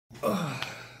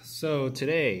So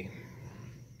today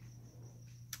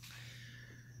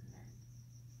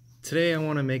I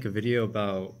want to make a video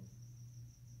about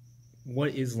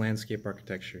what is landscape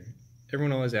architecture.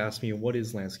 Everyone always asks me, what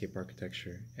is landscape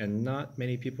architecture? And not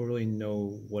many people really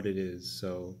know what it is.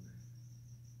 So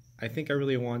I think I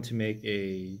really want to make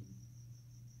a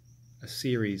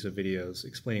series of videos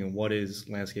explaining what is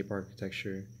landscape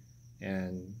architecture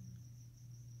and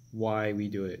why we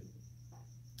do it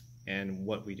and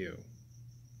what we do.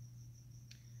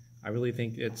 I really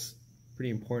think it's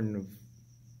pretty important,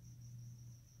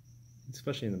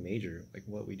 especially in the major, like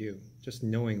what we do, just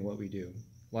knowing what we do.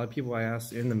 A lot of people I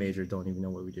ask in the major don't even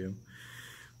know what we do.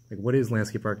 Like, what is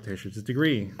landscape architecture? It's a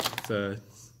degree. It's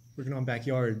working on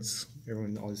backyards,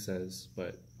 everyone always says,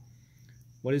 but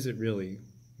what is it really?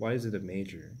 Why is it a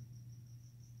major?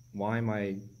 Why am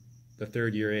I the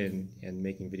third year in and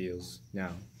making videos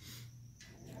now?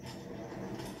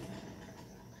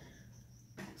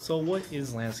 So what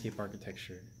is landscape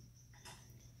architecture?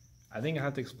 I think I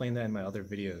have to explain that in my other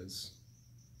videos,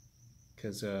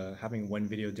 because having one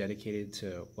video dedicated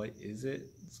to what is it,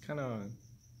 it's kind of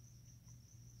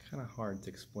hard to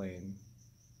explain,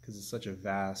 because it's such a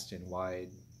vast and wide,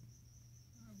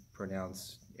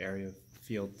 pronounced area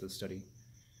field to study.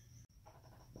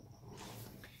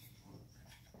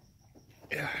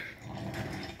 Yeah,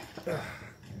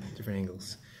 different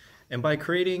angles. And by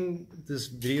creating this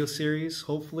video series,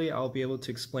 hopefully I'll be able to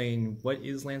explain what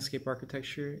is landscape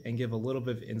architecture and give a little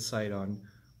bit of insight on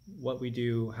what we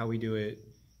do, how we do it,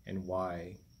 and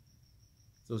why.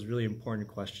 Those really important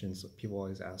questions that people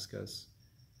always ask us.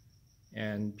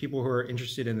 And people who are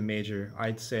interested in the major,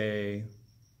 I'd say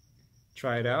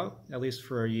try it out, at least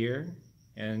for a year.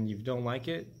 And if you don't like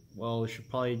it, well, you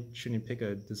probably shouldn't pick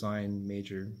a design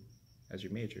major as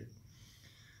your major.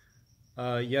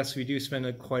 Yes, we do spend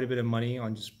quite a bit of money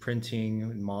on just printing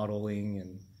and modeling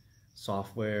and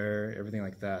software, everything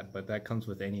like that, but that comes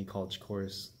with any college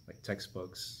course, like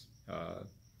textbooks,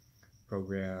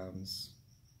 programs.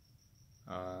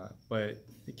 But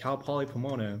the Cal Poly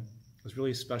Pomona was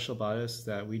really special about us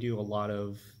that we do a lot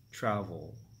of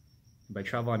travel. And by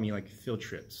travel, I mean like field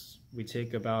trips. We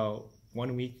take about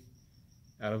 1 week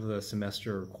out of the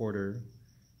semester or quarter,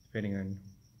 depending on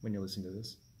when you listen to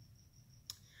this.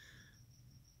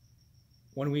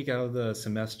 1 week out of the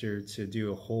semester to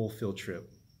do a whole field trip.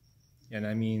 And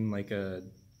I mean like a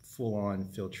full-on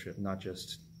field trip, not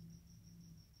just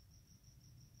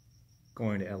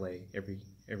going to LA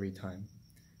every time,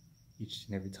 each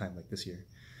and every time, like this year.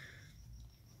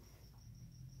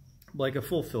 Like a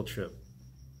full field trip.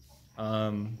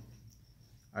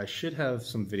 I should have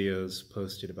some videos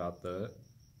posted about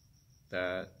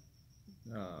that.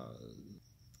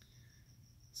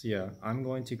 So yeah, I'm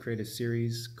going to create a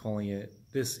series calling it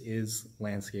 "This is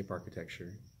Landscape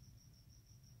Architecture,"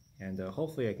 and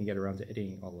hopefully I can get around to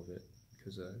editing all of it,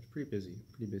 because it's pretty busy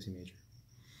major.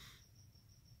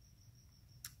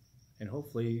 And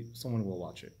hopefully someone will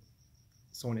watch it,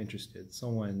 someone interested,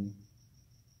 someone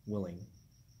willing.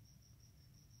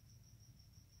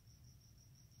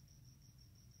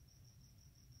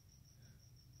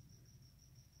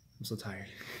 I'm so tired.